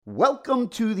Welcome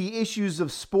to the Issues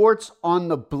of Sports on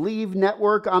the Believe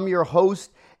Network. I'm your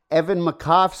host, Evan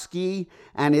Makovsky,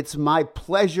 and it's my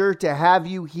pleasure to have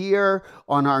you here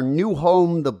on our new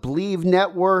home, the Believe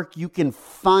Network. You can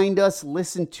find us,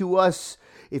 listen to us.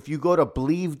 If you go to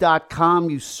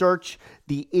Believe.com, you search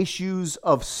the Issues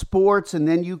of Sports, and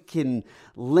then you can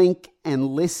link and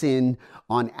listen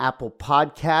on Apple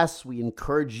Podcasts. We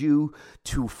encourage you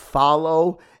to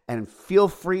follow and feel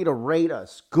free to rate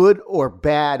us, good or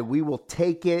bad. We will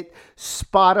take it.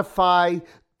 Spotify,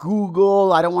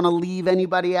 Google, I don't want to leave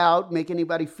anybody out, make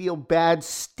anybody feel bad.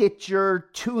 Stitcher,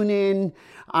 TuneIn.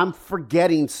 I'm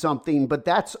forgetting something, but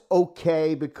that's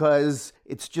okay because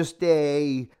it's just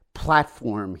a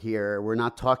platform here. We're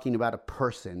not talking about a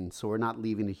person, so we're not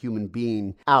leaving a human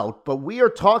being out. But we are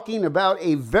talking about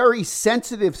a very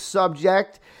sensitive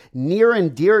subject, near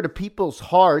and dear to people's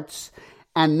hearts,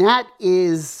 and that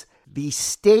is the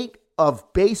state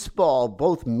of baseball,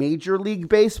 both Major League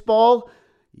Baseball,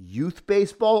 youth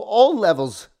baseball, all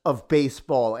levels of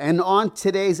baseball. And on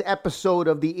today's episode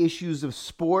of the Issues of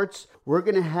Sports, we're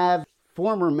going to have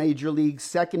former Major League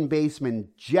second baseman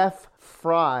Jeff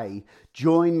Frye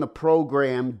join the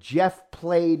program. Jeff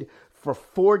played for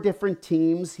 4 different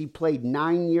teams. He played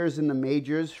 9 years in the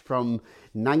majors from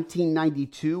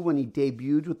 1992 when he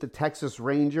debuted with the Texas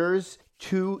Rangers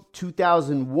to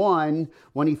 2001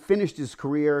 when he finished his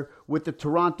career with the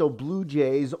Toronto Blue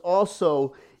Jays.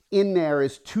 Also in there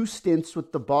is 2 stints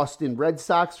with the Boston Red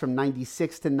Sox from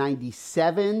 96 to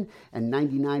 97 and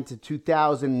 99 to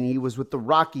 2000. And he was with the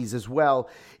Rockies as well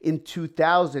in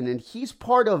 2000. And he's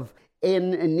part of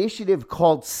an initiative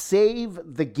called Save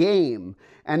the Game.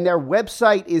 And their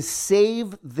website is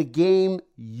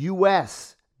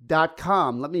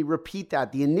SaveTheGameUS.com. Let me repeat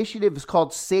that. The initiative is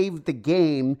called Save the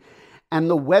Game, and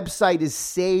the website is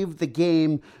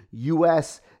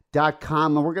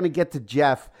SaveTheGameUS.com. And we're going to get to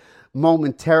Jeff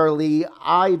momentarily.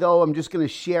 I'm just going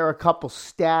to share a couple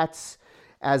stats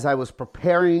as I was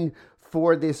preparing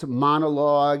for this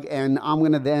monologue, and I'm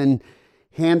going to then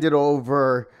hand it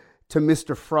over to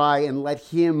Mr. Frye and let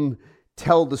him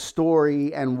tell the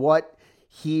story and what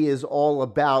he is all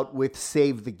about with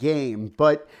Save the Game.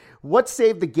 But what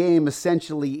Save the Game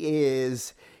essentially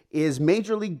is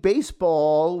Major League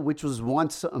Baseball, which was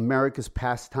once America's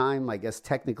pastime. I guess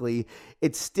technically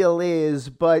it still is,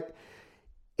 but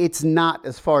it's not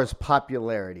as far as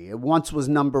popularity. It once was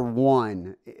number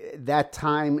 1. That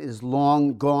time is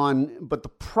long gone. But the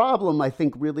problem, I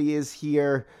think, really is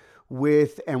here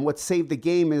and what Save the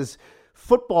Game is,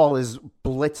 football is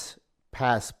blitz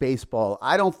past baseball.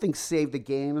 I don't think Save the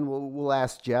Game, and we'll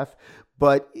ask Jeff,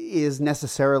 but is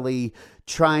necessarily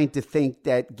trying to think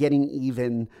that getting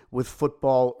even with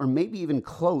football, or maybe even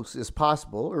close, is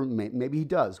possible, or maybe he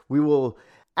does. We will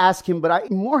ask him,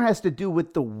 but more has to do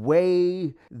with the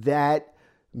way that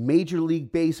Major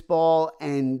League Baseball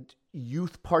and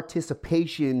youth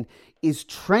participation is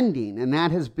trending, and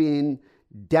that has been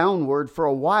downward for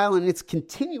a while, and it's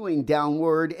continuing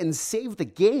downward, and Save the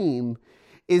Game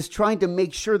is trying to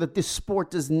make sure that this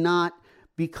sport does not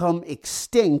become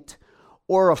extinct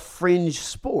or a fringe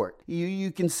sport.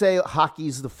 You can say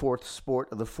hockey's the 4th sport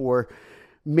of the 4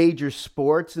 major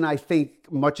sports, and I think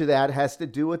much of that has to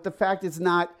do with the fact it's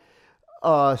not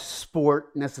a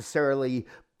sport necessarily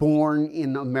born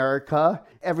in America.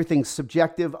 Everything's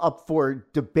subjective, up for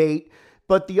debate.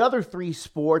 But the other 3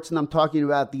 sports, and I'm talking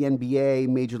about the NBA,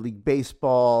 Major League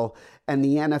Baseball, and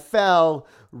the NFL,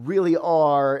 really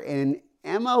are. And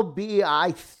MLB,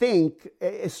 I think,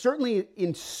 certainly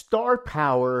in star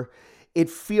power, it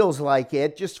feels like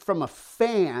it. Just from a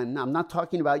fan, I'm not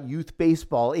talking about youth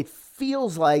baseball, it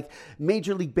feels like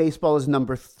Major League Baseball is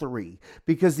number 3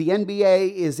 because the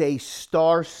NBA is a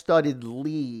star-studded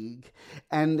league,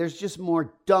 and there's just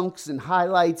more dunks and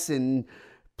highlights, and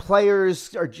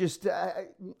players are just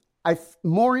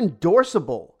more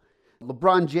endorsable.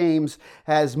 LeBron James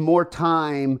has more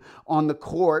time on the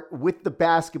court with the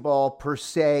basketball per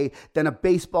se than a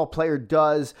baseball player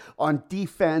does on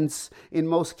defense. In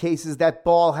most cases, that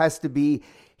ball has to be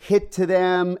hit to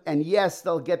them. And yes,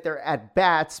 they'll get their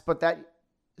at-bats, but that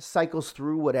cycles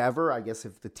through whatever. I guess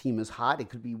if the team is hot,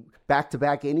 it could be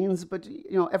back-to-back innings, but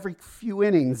every few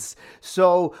innings.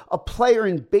 So a player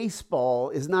in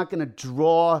baseball is not going to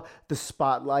draw the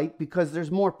spotlight because there's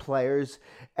more players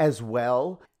as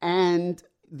well. And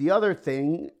the other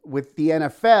thing with the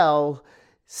NFL,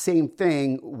 same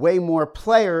thing, way more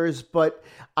players, but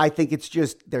I think it's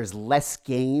just there's less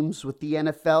games with the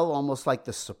NFL, almost like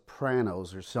The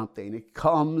Sopranos or something. It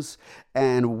comes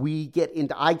and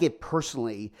I get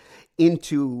personally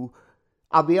into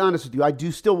I'll be honest with you, I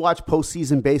do still watch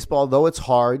postseason baseball, though it's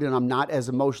hard and I'm not as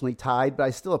emotionally tied, but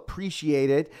I still appreciate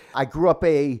it. I grew up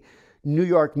a New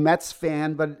York Mets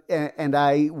fan, and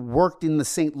I worked in the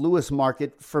St. Louis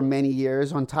market for many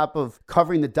years on top of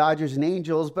covering the Dodgers and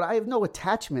Angels, but I have no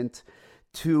attachment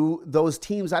to those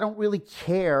teams. I don't really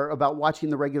care about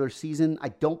watching the regular season. I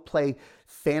don't play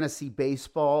fantasy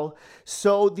baseball.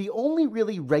 So the only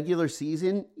really regular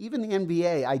season, even the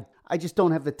NBA, I just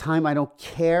don't have the time. I don't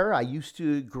care. I used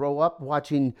to grow up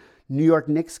watching New York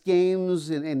Knicks games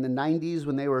in the 90s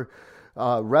when they were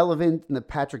relevant in the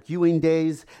Patrick Ewing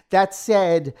days. That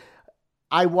said,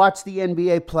 I watch the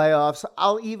NBA playoffs.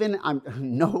 I'm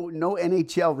no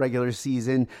NHL regular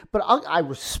season, but I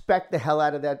respect the hell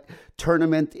out of that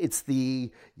tournament.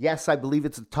 I believe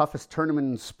it's the toughest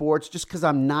tournament in sports. Just because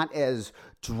I'm not as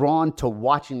drawn to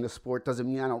watching the sport doesn't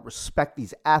mean I don't respect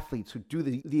these athletes who do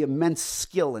the immense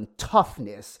skill and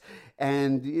toughness.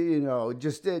 And,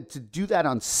 just to do that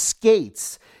on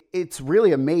skates, it's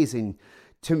really amazing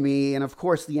to me. And of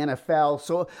course the NFL.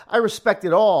 So I respect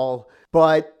it all,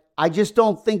 but I just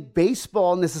don't think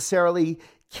baseball necessarily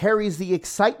carries the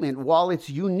excitement. While it's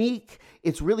unique,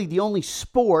 it's really the only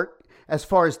sport, as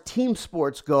far as team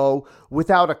sports go,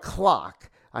 without a clock.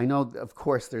 I know, of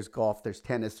course, there's golf, there's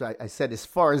tennis. I said as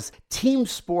far as team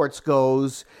sports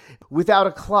goes, without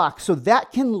a clock. So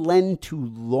that can lend to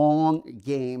long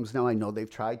games. Now, I know they've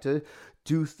tried to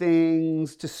do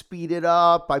things to speed it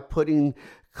up by putting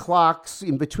clocks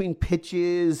in between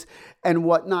pitches and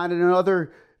whatnot and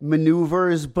other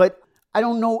maneuvers, but I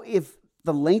don't know if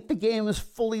the length of the game is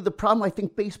fully the problem. I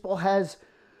think baseball has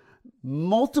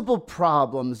multiple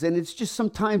problems, and it's just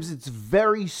sometimes it's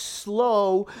very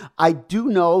slow. I do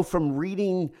know from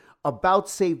reading about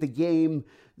Save the Game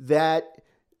that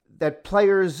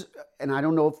players, and I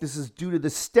don't know if this is due to the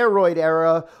steroid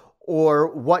era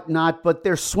or whatnot, but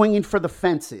they're swinging for the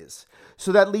fences.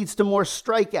 So that leads to more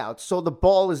strikeouts. So the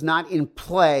ball is not in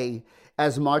play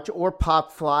as much, or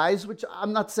pop flies, which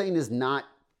I'm not saying is not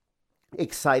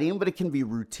exciting, but it can be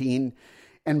routine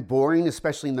and boring,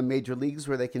 especially in the major leagues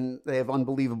where they have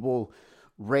unbelievable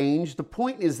range. The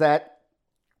point is that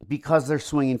because they're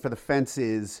swinging for the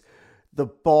fences, the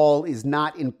ball is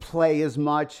not in play as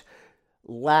much,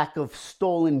 lack of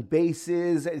stolen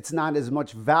bases, it's not as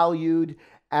much valued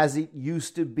as it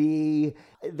used to be.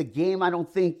 The game, I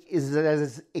don't think, is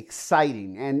as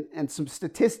exciting. And some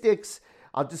statistics,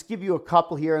 I'll just give you a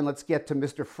couple here and let's get to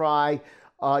Mr. Frye.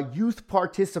 Youth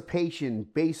participation,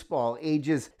 baseball,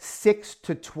 ages 6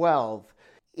 to 12.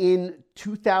 In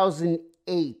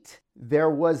 2008, there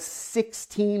was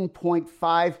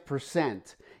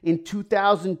 16.5%. In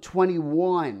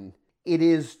 2021, it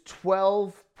is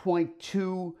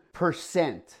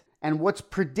 12.2%. And what's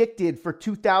predicted for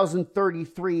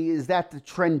 2033 is that to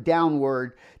trend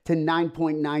downward to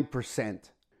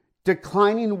 9.9%.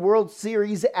 Declining World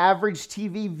Series average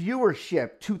TV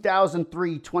viewership,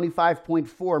 2003,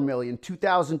 25.4 million,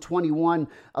 2021,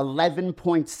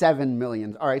 11.7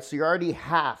 million. All right, so you're already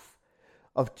half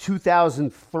of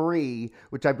 2003,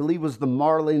 which I believe was the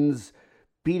Marlins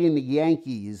beating the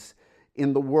Yankees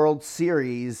in the World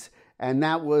Series. And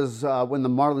that was when the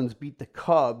Marlins beat the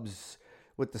Cubs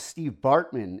with the Steve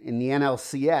Bartman in the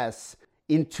NLCS.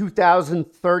 In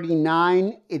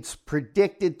 2039, it's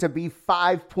predicted to be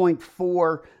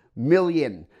 5.4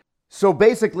 million. So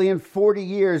basically, in 40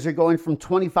 years, you're going from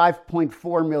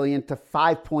 25.4 million to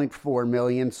 5.4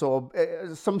 million. So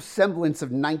some semblance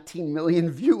of 19 million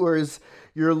viewers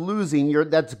you're losing.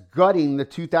 That's gutting the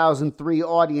 2003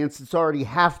 audience. It's already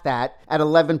half that at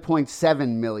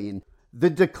 11.7 million. The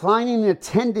declining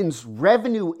attendance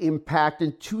revenue impact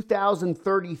in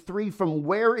 2033 from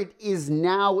where it is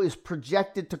now is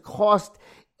projected to cost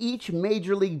each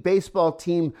Major League Baseball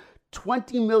team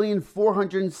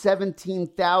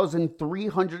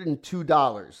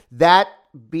 $20,417,302. That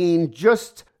being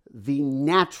just the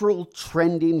natural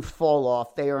trending fall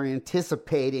off they are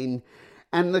anticipating,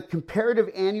 and the comparative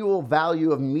annual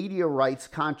value of media rights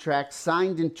contracts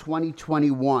signed in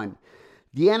 2021.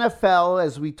 The NFL,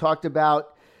 as we talked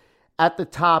about at the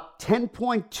top,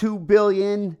 $10.2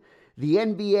 billion. The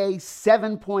NBA,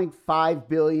 $7.5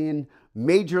 billion.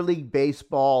 Major League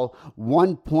Baseball,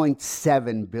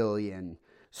 $1.7 billion.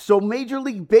 So Major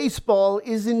League Baseball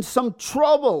is in some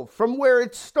trouble from where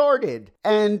it started.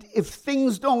 And if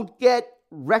things don't get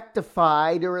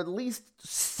rectified or at least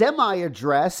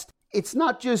semi-addressed, it's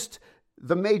not just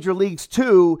the major leagues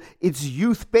too. It's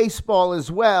youth baseball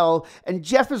as well. And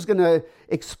Jeff is going to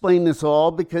explain this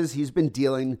all because he's been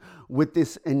dealing with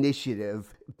this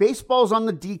initiative. Baseball's on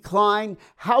the decline.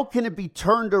 How can it be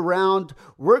turned around?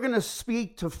 We're going to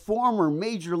speak to former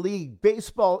Major League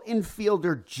Baseball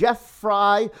infielder Jeff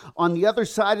Frye on the other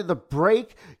side of the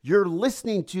break. You're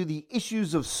listening to the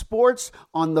Issues of Sports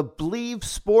on the Believe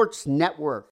Sports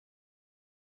Network.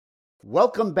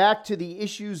 Welcome back to the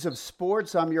Issues of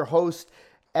Sports. I'm your host,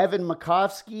 Evan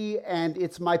Makovsky, and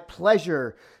it's my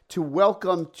pleasure to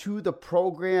welcome to the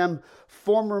program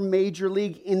former Major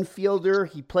League infielder.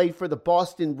 He played for the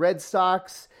Boston Red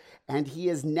Sox, and he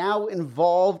is now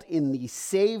involved in the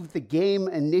Save the Game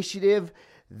initiative.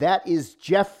 That is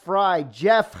Jeff Frye.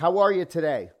 Jeff, how are you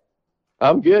today?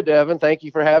 I'm good, Evan. Thank you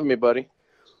for having me, buddy.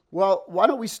 Well, why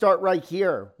don't we start right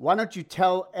here? Why don't you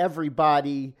tell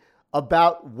everybody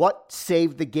about what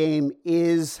Save the Game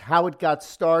is, how it got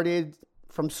started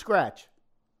from scratch?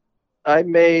 I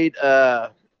made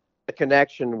a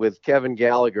connection with Kevin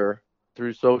Gallagher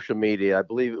through social media. I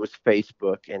believe it was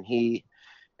Facebook, and he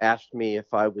asked me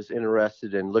if I was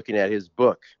interested in looking at his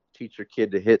book, Teach Your Kid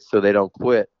to Hit So They Don't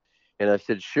Quit. And I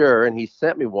said, sure. And he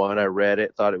sent me one. I read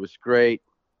it, thought it was great,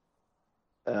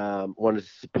 wanted to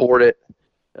support it.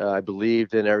 I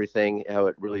believed in everything, how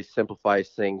it really simplifies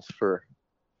things for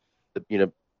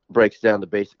breaks down the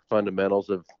basic fundamentals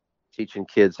of teaching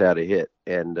kids how to hit.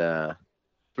 And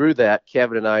through that,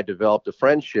 Kevin and I developed a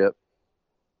friendship,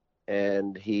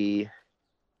 and he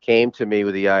came to me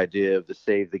with the idea of the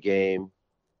Save the Game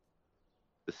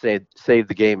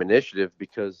initiative,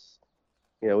 because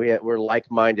we're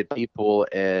like-minded people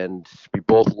and we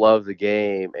both love the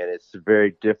game, and it's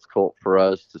very difficult for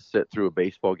us to sit through a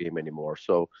baseball game anymore.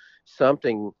 So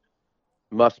something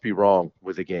must be wrong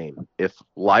with the game if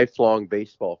lifelong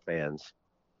baseball fans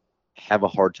have a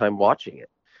hard time watching it.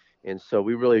 And so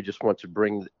we really just want to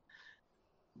bring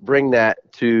that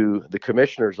to the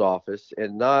commissioner's office,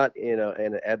 and not in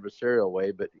an adversarial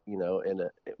way, but we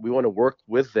want to work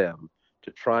with them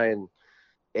to try and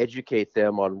educate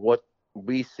them on what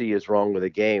we see is wrong with the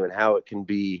game and how it can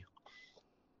be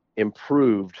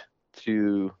improved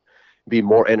to be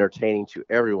more entertaining to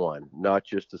everyone, not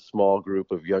just a small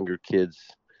group of younger kids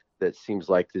that seems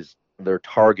like they're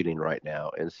targeting right now.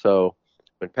 And so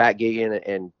when Pat Gigan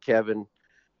and Kevin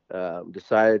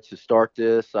decided to start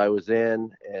this, I was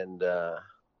in, and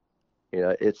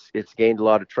it's gained a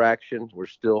lot of traction. We're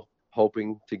still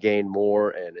hoping to gain more,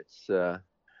 and it's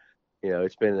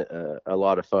been a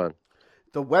lot of fun.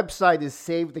 The website is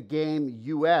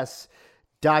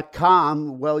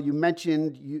SaveTheGameUS.com. Well, you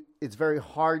mentioned it's very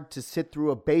hard to sit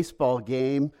through a baseball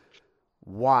game.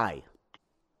 Why?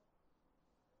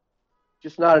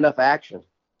 Just not enough action.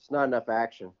 It's not enough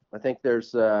action. I think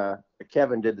there's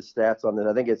Kevin did the stats on this.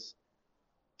 I think it's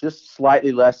just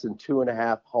slightly less than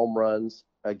 2.5 home runs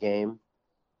a game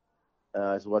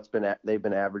is they've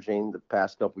been averaging the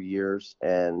past couple of years,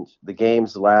 and the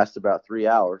games last about 3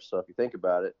 hours. So if you think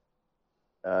about it,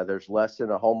 there's less than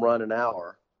a home run an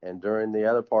hour, and during the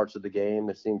other parts of the game,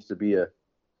 there seems to be a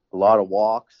lot of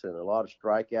walks and a lot of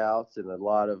strikeouts and a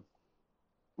lot of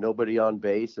nobody on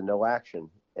base and no action.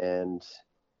 And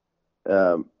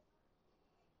I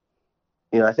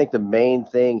think the main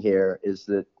thing here is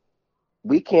that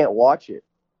we can't watch it,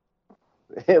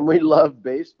 and we love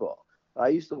baseball. I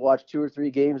used to watch 2 or 3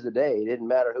 games a day. It didn't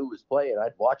matter who was playing.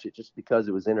 I'd watch it just because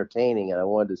it was entertaining, and I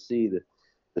wanted to see the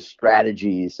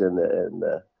strategies and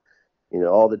the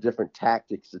all the different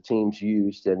tactics the teams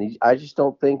used. And I just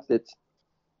don't think that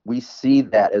we see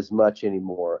that as much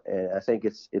anymore, and I think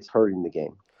it's hurting the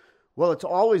game. Well, it's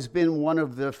always been one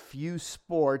of the few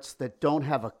sports that don't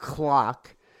have a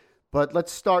clock, but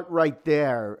let's start right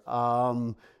there.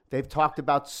 They've talked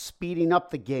about speeding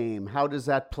up the game. How does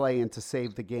that play into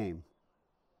Save the Game?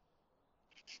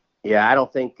 Yeah, I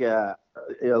don't think a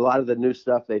lot of the new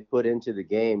stuff they put into the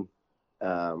game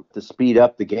to speed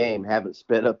up the game haven't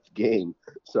sped up the game.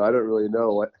 So I don't really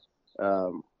know what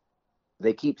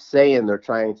they keep saying they're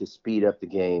trying to speed up the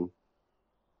game.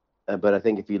 But I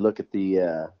think if you look at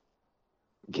the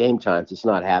game times, it's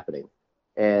not happening.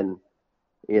 And,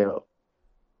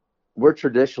 we're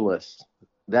traditionalists.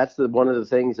 That's one of the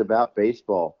things about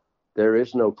baseball. There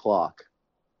is no clock.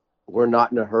 We're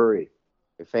not in a hurry.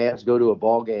 If fans go to a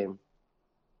ball game,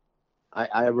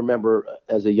 I remember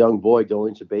as a young boy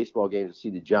going to baseball games to see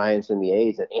the Giants and the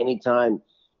A's, and anytime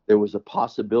there was a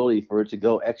possibility for it to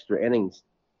go extra innings,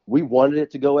 we wanted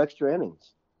it to go extra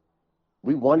innings.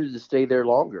 We wanted to stay there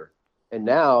longer. And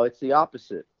now it's the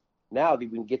opposite. Now we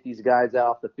can get these guys out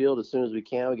off the field as soon as we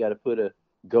can. We got to put a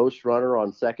ghost runner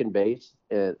on second base,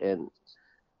 and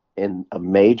in a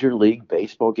major league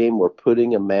baseball game, we're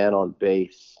putting a man on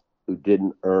base who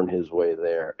didn't earn his way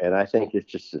there. And I think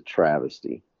it's just a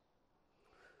travesty.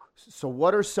 So,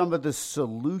 what are some of the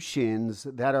solutions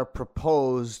that are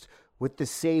proposed with the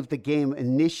Save the Game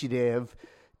initiative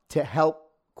to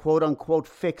help, quote unquote,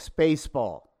 fix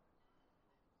baseball?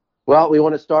 Well, we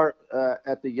want to start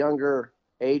at the younger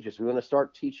ages. We want to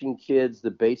start teaching kids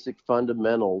the basic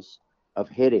fundamentals of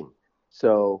hitting.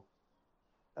 So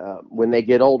when they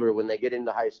get older, when they get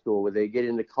into high school, when they get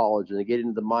into college, and they get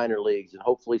into the minor leagues, and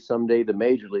hopefully someday the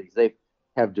major leagues, they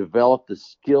have developed the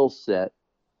skill set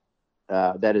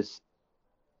that is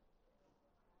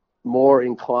more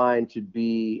inclined to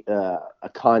be a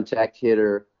contact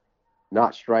hitter,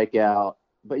 not strike out,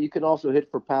 but you can also hit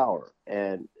for power.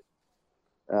 And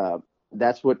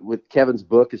that's what with Kevin's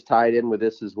book is tied in with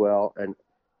this as well. And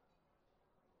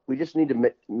we just need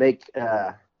to make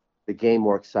the game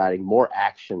more exciting, more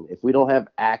action. If we don't have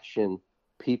action,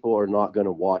 people are not going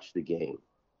to watch the game.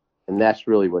 And that's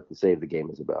really what the Save the Game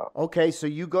is about. Okay, so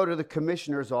you go to the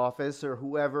commissioner's office or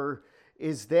whoever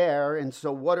is there, and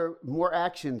so what are more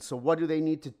actions? So what do they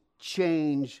need to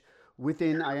change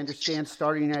within, I understand,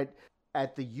 starting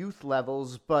at the youth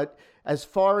levels, but as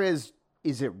far as,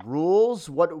 is it rules?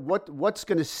 What's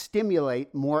going to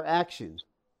stimulate more action?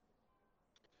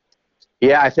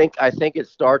 Yeah, I think it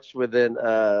starts within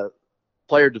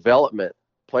player development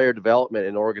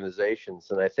in organizations,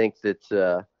 and I think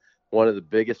that one of the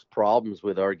biggest problems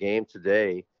with our game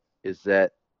today is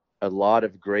that a lot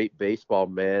of great baseball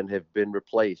men have been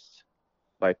replaced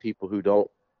by people who don't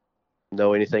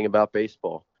know anything about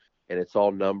baseball, and it's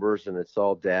all numbers and it's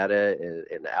all data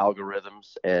and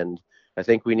algorithms. And I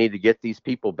think we need to get these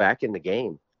people back in the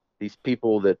game. These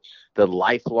people that the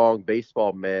lifelong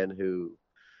baseball men who,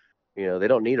 they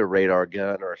don't need a radar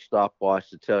gun or a stopwatch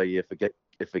to tell you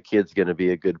if a kid's going to be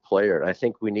a good player. I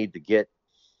think we need to get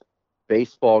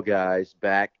baseball guys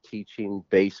back teaching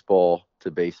baseball to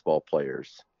baseball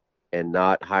players and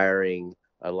not hiring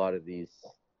a lot of these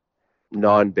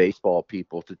non-baseball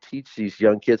people to teach these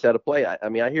young kids how to play. I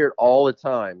mean, I hear it all the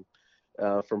time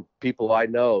from people I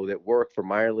know that work for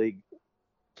minor league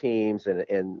teams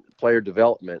and player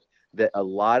development, that a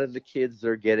lot of the kids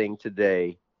they're getting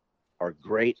today are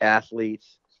great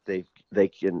athletes. They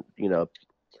can,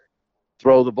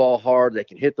 throw the ball hard. They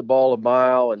can hit the ball a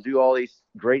mile and do all these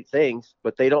great things,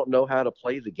 but they don't know how to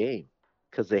play the game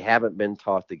because they haven't been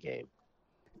taught the game.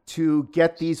 To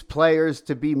get these players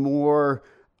to be more,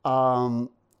 obviously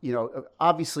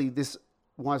this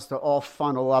wants to all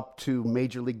funnel up to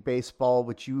Major League Baseball,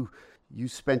 which you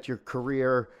spent your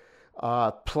career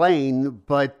playing.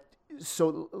 But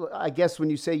so I guess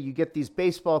when you say you get these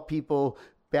baseball people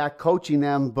back coaching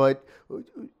them, but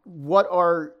what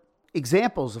are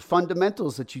examples of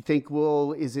fundamentals that you think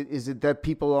is it that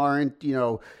people aren't,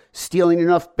 stealing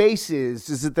enough bases?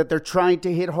 Is it that they're trying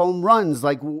to hit home runs?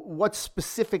 Like what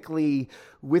specifically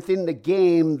within the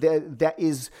game that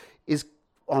is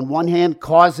on one hand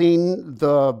causing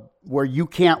where you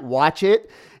can't watch it,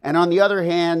 and on the other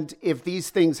hand, if these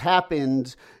things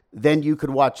happened, then you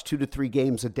could watch 2 to 3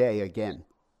 games a day again?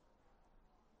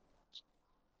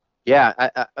 Yeah,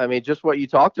 I mean, just what you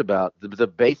talked about, the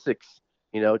basics,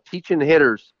 teaching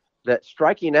hitters that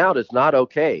striking out is not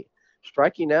okay.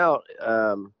 Striking out,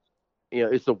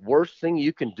 is the worst thing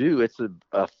you can do. It's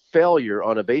a failure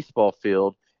on a baseball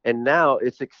field, and now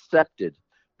it's accepted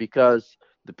because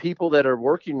the people that are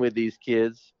working with these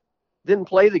kids didn't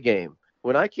play the game.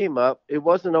 When I came up, it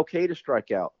wasn't okay to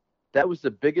strike out. That was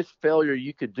the biggest failure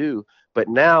you could do. But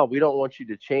now we don't want you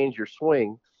to change your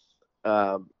swing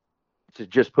to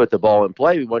just put the ball in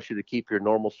play. We want you to keep your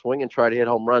normal swing and try to hit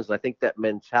home runs. And I think that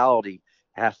mentality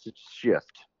has to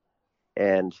shift.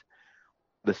 And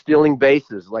the stealing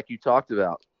bases, like you talked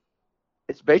about,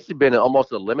 it's basically been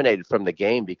almost eliminated from the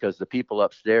game because the people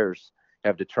upstairs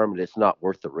have determined it's not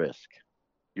worth the risk.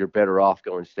 You're better off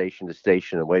going station to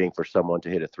station and waiting for someone to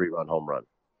hit a 3-run home run.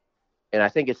 And I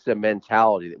think it's the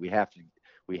mentality that we have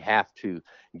to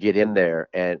get in there.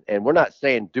 And we're not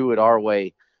saying do it our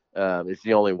way. It's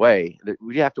the only way.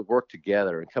 We have to work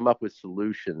together and come up with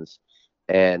solutions.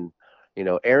 And,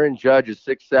 Aaron Judge is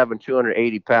 6'7",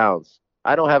 280 pounds.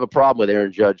 I don't have a problem with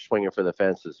Aaron Judge swinging for the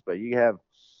fences, but you have,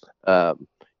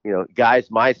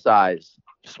 guys my size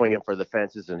swinging for the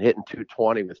fences and hitting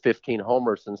 220 with 15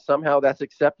 homers, and somehow that's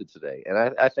accepted today. And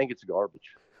I think it's garbage.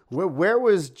 Where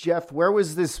was Jeff? Where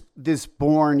was this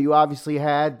born? You obviously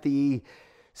had the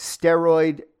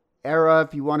steroid era,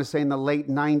 if you want to say, in the late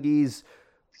 90s,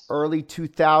 early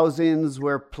 2000s,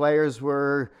 where players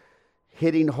were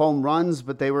hitting home runs,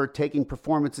 but they were taking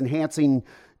performance enhancing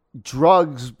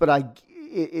drugs. But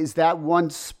is that one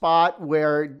spot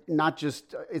where not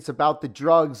just it's about the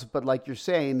drugs, but like you're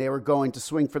saying, they were going to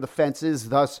swing for the fences,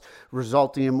 thus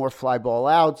resulting in more fly ball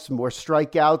outs, more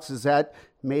strikeouts? Is that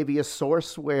maybe a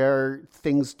source where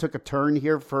things took a turn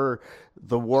here for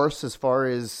the worse as far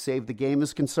as save the game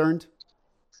is concerned?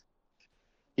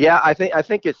 Yeah, I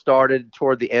think it started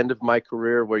toward the end of my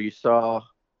career where you saw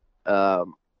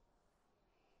um,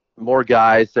 more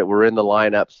guys that were in the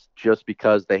lineups just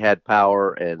because they had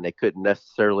power and they couldn't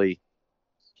necessarily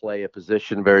play a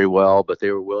position very well, but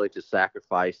they were willing to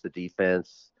sacrifice the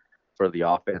defense for the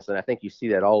offense. And I think you see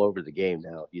that all over the game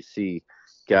now. You see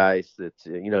guys that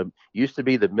used to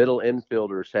be the middle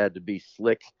infielders had to be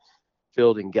slick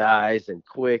fielding guys and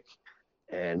quick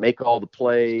and make all the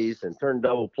plays and turn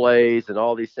double plays and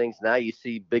all these things. Now you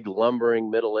see big lumbering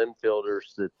middle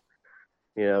infielders that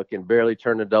can barely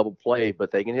turn a double play,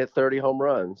 but they can hit 30 home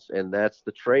runs, and that's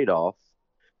the trade-off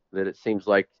that it seems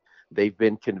like they've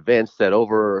been convinced that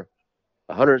over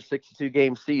 162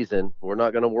 game season, we're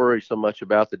not going to worry so much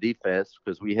about the defense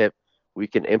because we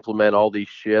can implement all these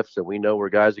shifts and we know where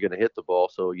guys are going to hit the ball.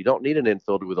 So you don't need an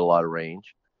infielder with a lot of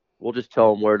range. We'll just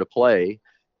tell him where to play.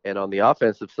 And on the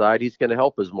offensive side, he's going to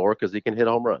help us more because he can hit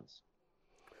home runs.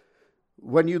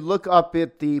 When you look up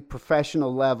at the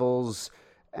professional levels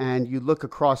and you look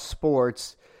across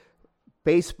sports,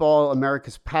 baseball,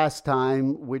 America's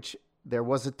pastime, which there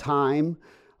was a time,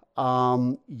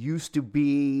 used to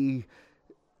be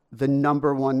the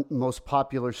number one most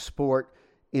popular sport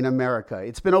in America.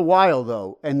 It's been a while,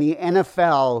 though, and the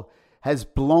NFL has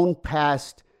blown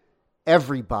past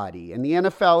everybody. And the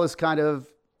NFL is kind of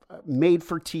made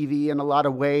for TV in a lot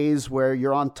of ways, where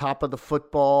you're on top of the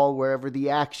football, wherever the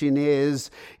action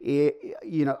is. I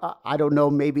don't know,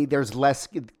 maybe there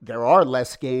are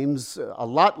less games, a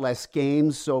lot less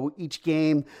games. So each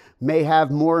game may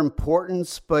have more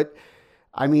importance, but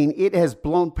I mean, it has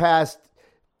blown past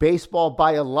baseball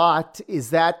by a lot. Is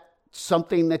that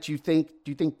something that do you think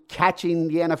catching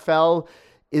the NFL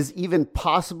is even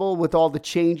possible with all the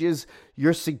changes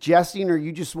you're suggesting, or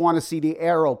you just want to see the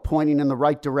arrow pointing in the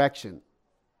right direction?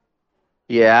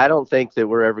 Yeah, I don't think that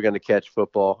we're ever going to catch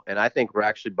football, and I think we're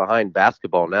actually behind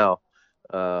basketball now.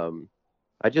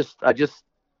 I just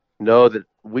know that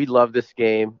we love this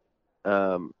game,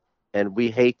 and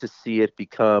we hate to see it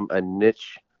become a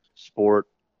niche sport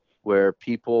where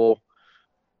people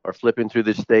are flipping through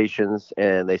the stations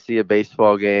and they see a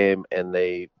baseball game and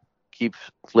they keep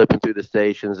flipping through the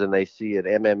stations and they see an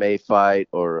MMA fight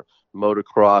or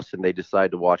motocross and they decide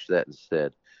to watch that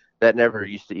instead. That never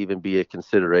used to even be a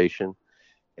consideration.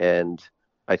 And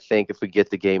I think if we get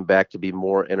the game back to be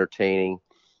more entertaining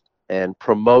and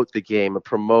promote the game and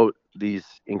promote these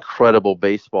incredible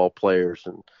baseball players,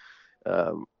 and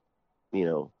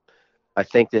I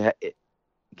think that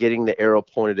getting the arrow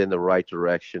pointed in the right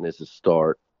direction is a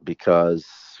start, because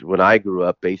when I grew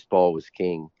up, baseball was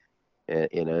king. And,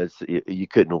 you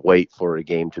couldn't wait for a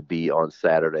game to be on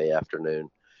Saturday afternoon.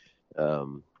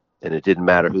 And it didn't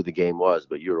matter who the game was,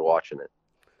 but you were watching it.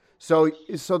 So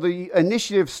the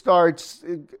initiative starts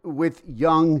with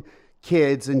young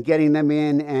kids and getting them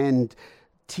in and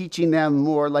teaching them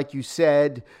more, like you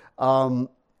said.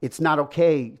 It's not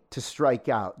okay to strike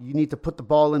out. You need to put the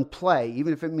ball in play,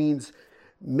 even if it means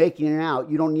making it out.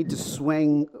 You don't need to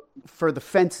swing for the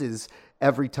fences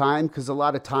every time, because a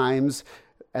lot of times,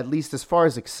 at least as far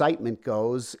as excitement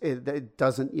goes, it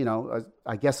doesn't,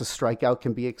 I guess a strikeout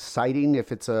can be exciting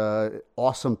if it's a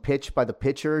awesome pitch by the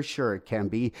pitcher. Sure, it can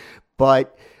be.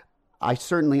 But I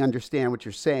certainly understand what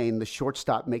you're saying. The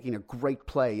shortstop making a great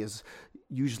play is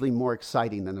usually more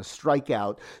exciting than a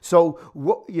strikeout. So,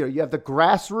 you have the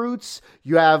grassroots,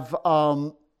 you have,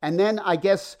 and then I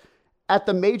guess at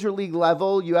the major league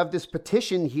level, you have this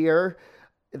petition here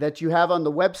that you have on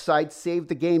the website,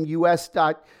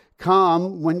 savethegameus.com.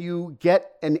 When you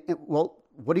get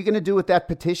what are you going to do with that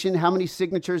petition? How many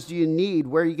signatures do you need?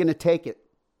 Where are you going to take it?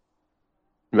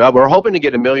 Well, we're hoping to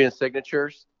get 1 million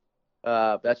signatures.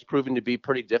 That's proven to be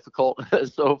pretty difficult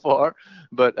so far,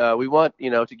 but we want,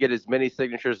 to get as many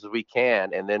signatures as we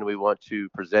can. And then we want to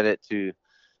present it to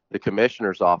the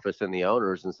commissioner's office and the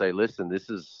owners and say, listen,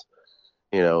 these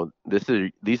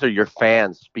are your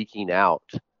fans speaking out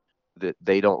that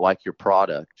they don't like your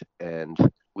product. And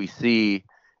we see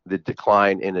the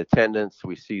decline in attendance.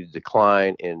 We see the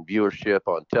decline in viewership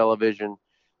on television.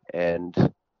 And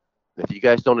if you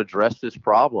guys don't address this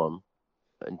problem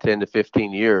in 10 to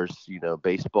 15 years,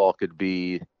 baseball could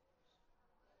be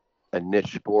a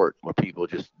niche sport where people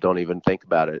just don't even think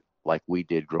about it like we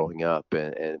did growing up.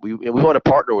 And we want to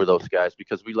partner with those guys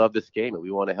because we love this game and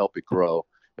we want to help it grow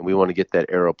and we want to get that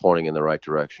arrow pointing in the right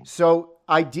direction. So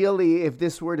ideally, if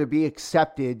this were to be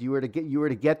accepted, you were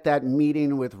to get that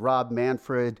meeting with Rob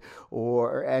Manfred,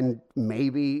 and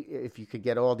maybe if you could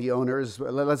get all the owners,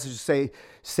 let's just say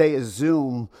a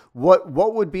Zoom.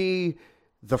 What would be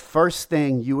the first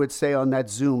thing you would say on that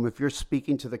Zoom if you're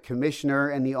speaking to the commissioner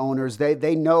and the owners?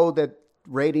 They know that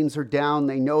ratings are down.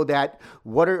 They know that.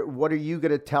 What are you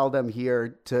going to tell them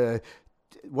here?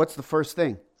 What's the first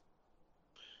thing?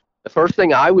 The first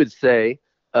thing I would say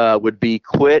would be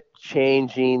quit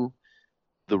changing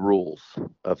the rules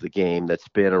of the game that's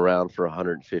been around for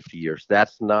 150 years.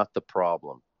 That's not the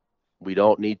problem. We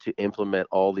don't need to implement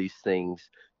all these things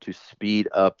to speed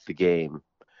up the game.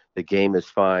 The game is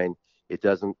fine.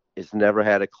 It's never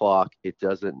had a clock. It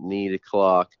doesn't need a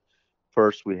clock.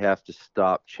 First, we have to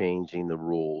stop changing the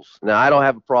rules. Now, I don't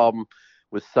have a problem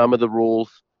with some of the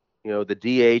rules. The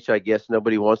DH, I guess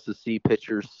nobody wants to see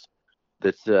pitchers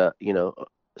that's,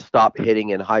 stop hitting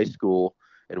in high school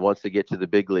and once they get to the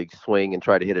big league, swing and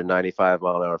try to hit a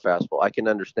 95-mile-an-hour fastball. I can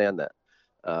understand that.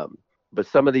 But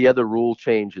some of the other rule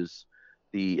changes,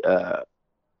 taking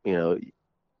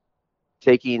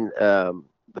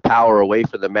the power away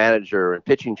from the manager and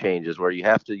pitching changes where you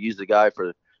have to use the guy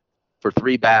for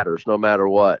 3 batters no matter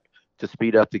what to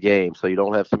speed up the game so you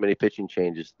don't have so many pitching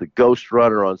changes. The ghost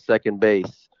runner on second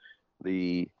base,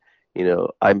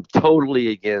 I'm totally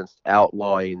against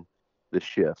outlawing the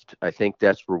shift. I think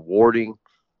that's rewarding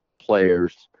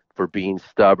players for being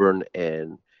stubborn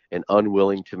and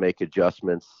unwilling to make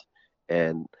adjustments,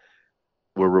 and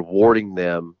we're rewarding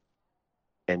them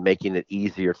and making it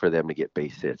easier for them to get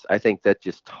base hits. I think that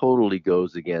just totally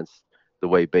goes against the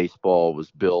way baseball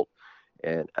was built,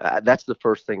 and that's the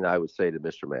first thing that I would say to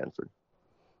Mr. Manfred.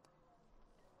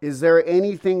 Is there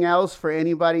anything else for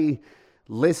anybody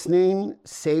listening,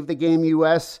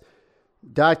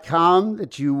 SaveTheGameUS.com,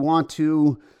 that you want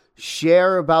to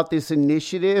share about this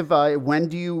initiative? Are you going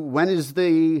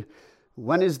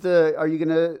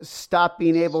to stop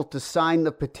being able to sign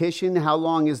the petition? How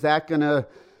long is that going to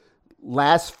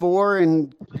last for?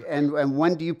 And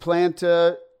when do you plan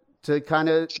to kind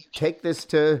of take this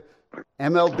to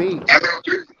MLB?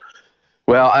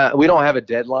 Well, we don't have a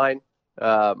deadline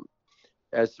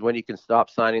as when you can stop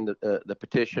signing the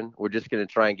petition. We're just going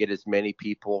to try and get as many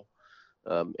people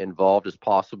involved as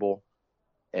possible.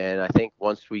 And I think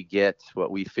once we get what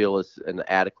we feel is an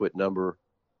adequate number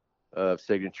of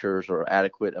signatures or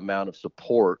adequate amount of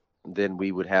support, then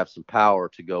we would have some power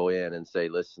to go in and say,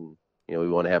 listen, we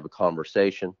want to have a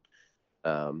conversation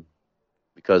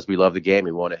because we love the game.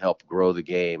 We want to help grow the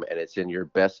game, and it's in your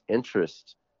best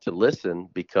interest to listen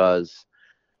because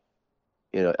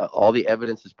all the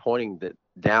evidence is pointing that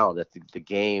the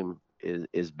game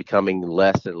is becoming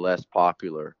less and less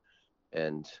popular.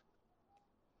 And,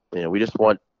 we just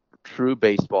want true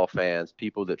baseball fans,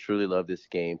 people that truly love this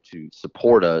game, to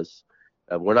support us.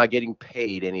 We're not getting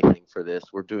paid anything for this.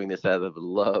 We're doing this out of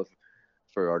love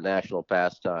for our national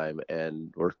pastime,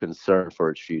 and we're concerned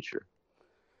for its future.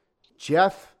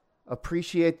 Jeff,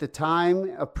 appreciate the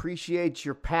time, appreciate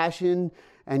your passion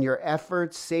and your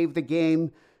efforts.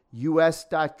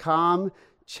 SaveTheGameUS.com.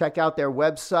 Check out their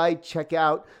website. Check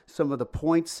out some of the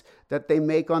points that they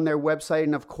make on their website.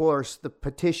 And, of course, the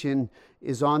petition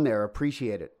is on there.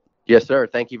 Appreciate it. Yes, sir.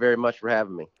 Thank you very much for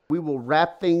having me. We will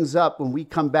wrap things up when we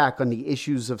come back on the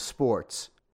issues of sports.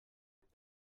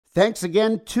 Thanks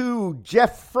again to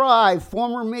Jeff Frye,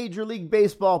 former Major League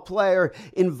Baseball player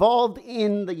involved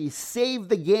in the Save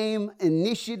the Game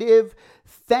initiative.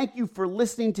 Thank you for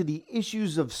listening to the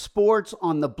Issues of Sports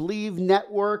on the Believe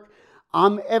Network.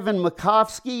 I'm Evan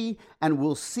Makovsky, and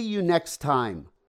we'll see you next time.